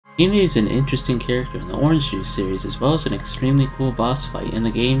Hime is an interesting character in the Orange Juice series as well as an extremely cool boss fight in the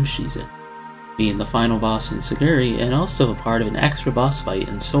game she's in, being the final boss in SUGURI and also a part of an extra boss fight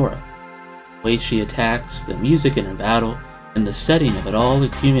in Sora. The way she attacks, the music in her battle, and the setting of it all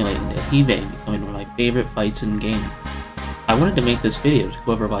accumulating to Hime becoming one of my favorite fights in the game. I wanted to make this video to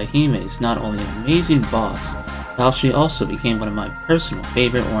go over why Hime is not only an amazing boss, but how she also became one of my personal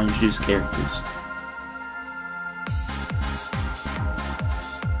favorite Orange Juice characters.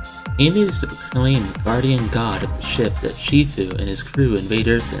 Hime is the proclaimed guardian god of the ship that Shifu and his crew invade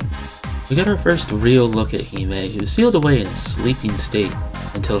Earth in. We got our first real look at Hime, who's sealed away in a sleeping state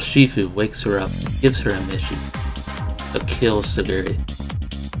until Shifu wakes her up and gives her a mission: to kill SUGURI.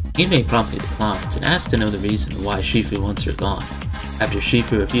 Hime promptly declines and asks to know the reason why Shifu wants her gone. After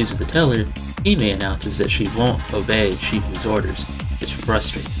Shifu refuses to tell her, Hime announces that she won't obey Shifu's orders, which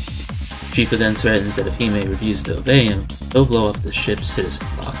frustrates him. Shifu then threatens that if Hime refuses to obey him, he'll blow up the ship's citizen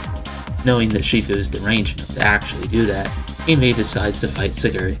clock. Knowing that Shifu is deranged enough to actually do that, Hime decides to fight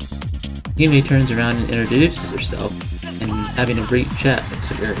SUGURI. Hime turns around and introduces herself, and having a brief chat with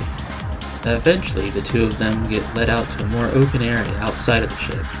SUGURI. Eventually, the two of them get led out to a more open area outside of the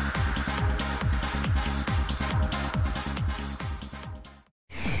ship.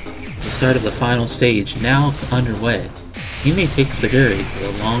 The start of the final stage now underway. Hime takes SUGURI through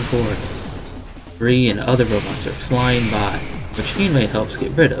a long corridor. Bree and other robots are flying by, which Hime helps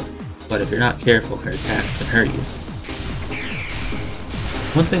get rid of, but if you're not careful, her attacks can hurt you.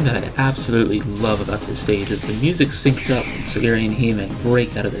 One thing that I absolutely love about this stage is the music syncs up when SUGURI and Hime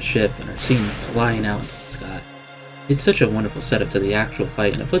break out of the ship and are seen flying out into the sky. It's such a wonderful setup to the actual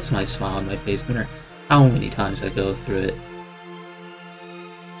fight, and it puts my smile on my face no matter how many times I go through it.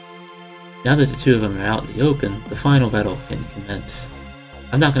 Now that the two of them are out in the open, the final battle can commence.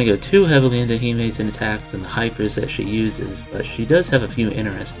 I'm not going to go too heavily into Hime's attacks and the hypers that she uses, but she does have a few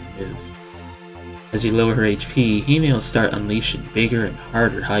interesting moves. As you lower her HP, Hime will start unleashing bigger and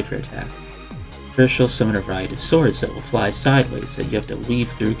harder hyper attacks. First she'll summon a variety of swords that will fly sideways that you have to weave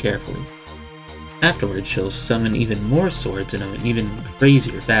through carefully. Afterwards she'll summon even more swords in an even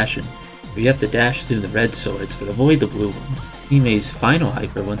crazier fashion, where you have to dash through the red swords but avoid the blue ones. Hime's final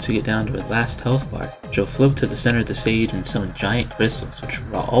hyper, once you get down to her last health bar, she'll float to the center of the stage and summon giant crystals which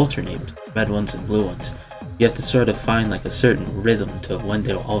will alternate between red ones and blue ones. You have to sort of find like a certain rhythm to when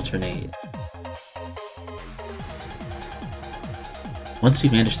they'll alternate. Once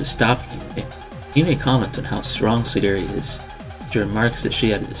you manage to stop Hime comments on how strong SUGURI is. She remarks that she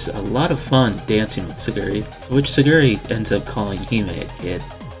had a lot of fun dancing with SUGURI, to which SUGURI ends up calling Hime a kid.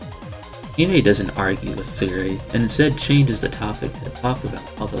 Hime doesn't argue with SUGURI, and instead changes the topic to talk about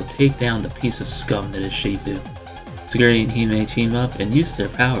how they'll take down the piece of scum that is Shifu. SUGURI and Hime team up and use their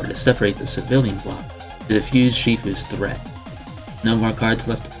power to separate the civilian block to defuse Shifu's threat. No more cards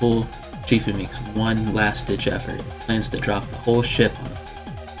left to pull. Shifu makes one last-ditch effort and plans to drop the whole ship on him.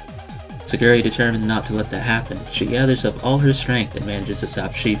 SUGURI, determined not to let that happen, she gathers up all her strength and manages to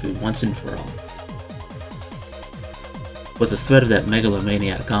stop Shifu once and for all. With the threat of that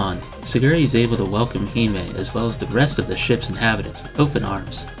megalomaniac gone, SUGURI is able to welcome Hime as well as the rest of the ship's inhabitants with open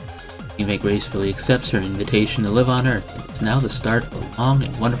arms. Hime gracefully accepts her invitation to live on Earth, and it's now the start of a long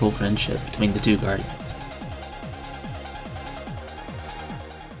and wonderful friendship between the two guardians.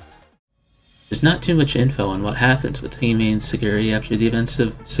 There's not too much info on what happens with Hime and SUGURI after the events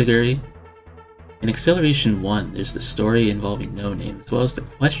of SUGURI. In Acceleration 1, there's the story involving No Name, as well as the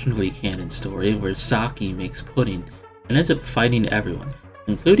questionably canon story where Saki makes pudding and ends up fighting everyone,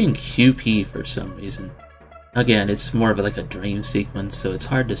 including QP for some reason. Again, it's more of like a dream sequence, so it's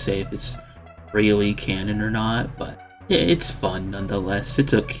hard to say if it's really canon or not, but it's fun nonetheless.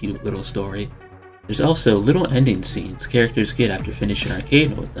 It's a cute little story. There's also little ending scenes characters get after finishing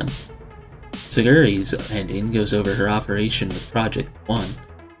arcade mode with them. SUGURI's ending goes over her operation with Project 1.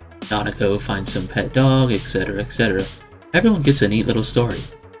 Nanako finds some pet dog, etc, etc. Everyone gets a neat little story.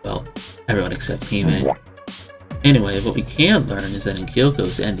 Well, everyone except Hime. Anyway, what we can learn is that in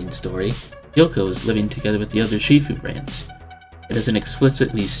Kyoko's ending story, Kyoko is living together with the other Shifu brands. It doesn't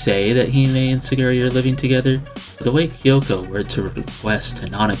explicitly say that Hime and SUGURI are living together, but the way Kyoko were to request to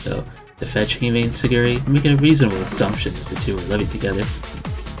Nanako to fetch Hime and SUGURI, we make a reasonable assumption that the two are living together.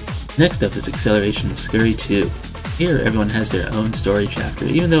 Next up is Acceleration of SUGURI 2. Here, everyone has their own story chapter,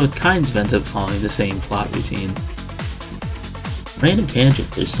 even though it kind of ends up following the same plot routine. Random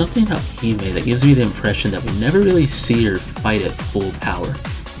tangent, there's something about Hime that gives me the impression that we never really see her fight at full power.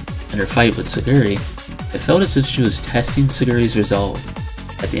 In her fight with SUGURI, it felt as if she was testing SUGURI's resolve.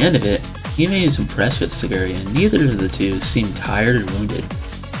 At the end of it, Hime is impressed with SUGURI and neither of the two seem tired or wounded.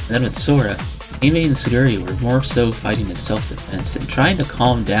 And then with Sora, Hime and Suguri were more so fighting in self-defense and trying to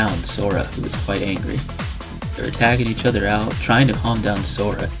calm down Sora, who was quite angry. They were tagging each other out, trying to calm down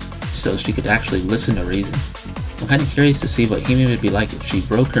Sora, so she could actually listen to reason. I'm kinda curious to see what Hime would be like if she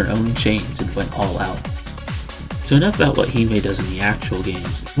broke her own chains and went all out. So enough about what Hime does in the actual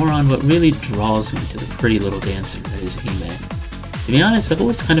games, more on what really draws me to the pretty little dancer that is Hime. To be honest, I've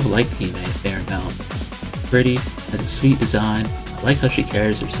always kind of liked Hime a fair amount. Pretty, has a sweet design, I like how she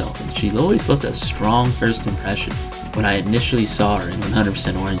carries herself, and she always left a strong first impression when I initially saw her in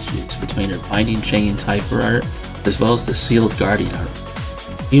 100% Orange Juice between her Binding Chains hyper art as well as the Sealed Guardian art.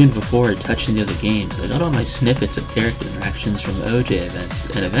 Even before touching the other games, I got all my snippets of character interactions from OJ events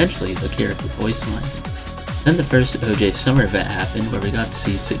and eventually the character voice lines. Then the first OJ summer event happened where we got to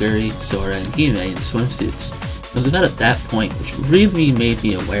see Suguri, Sora, and Hime in swimsuits. It was about at that point which really made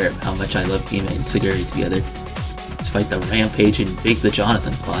me aware of how much I love Hime and Suguri together. Despite the rampaging Bake the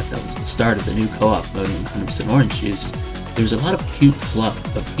Jonathan plot that was the start of the new co-op mode in 100% Orange Juice, there was a lot of cute fluff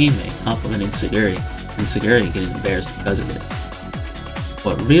of Hime complimenting Suguri, and Suguri getting embarrassed because of it.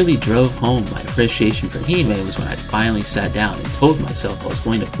 What really drove home my appreciation for Hime was when I finally sat down and told myself I was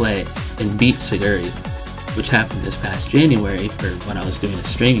going to play and beat Suguri, which happened this past January for when I was doing a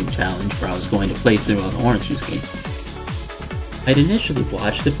streaming challenge where I was going to play through all the Orange Juice game. I'd initially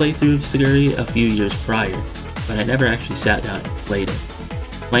watched the playthrough of Suguri a few years prior, but I never actually sat down and played it.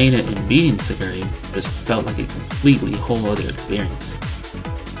 Playing it and beating Suguri just felt like a completely whole other experience.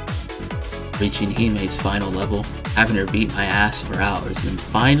 Reaching Hime's final level, having her beat my ass for hours, and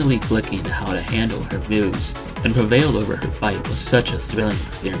finally clicking to how to handle her moves and prevail over her fight was such a thrilling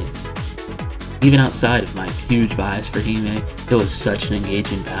experience. Even outside of my huge bias for Hime, it was such an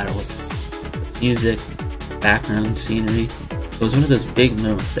engaging battle with music, background scenery. It was one of those big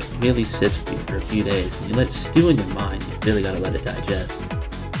moments that really sits with you for a few days, and you let it stew in your mind, you really gotta let it digest.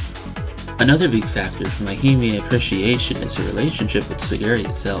 Another big factor for my Hime appreciation is her relationship with Suguri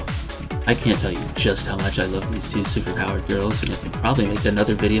itself. I can't tell you just how much I love these two superpowered girls, and I could probably make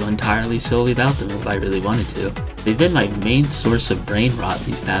another video entirely solely about them if I really wanted to. They've been my main source of brain rot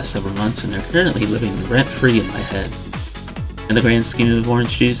these past several months, and they're currently living rent-free in my head. In the grand scheme of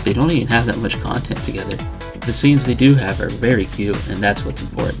Orange Juice, they don't even have that much content together. The scenes they do have are very cute, and that's what's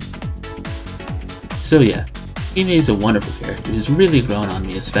important. So yeah, Hime is a wonderful character who's really grown on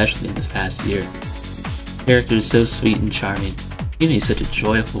me, especially in this past year. The character is so sweet and charming. Hime is such a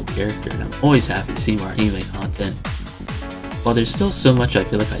joyful character, and I'm always happy to see more Hime content. While there's still so much I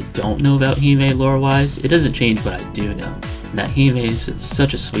feel like I don't know about Hime lore-wise, it doesn't change what I do know, and that Hime is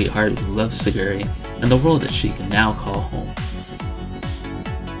such a sweetheart who loves Suguri and the world that she can now call home.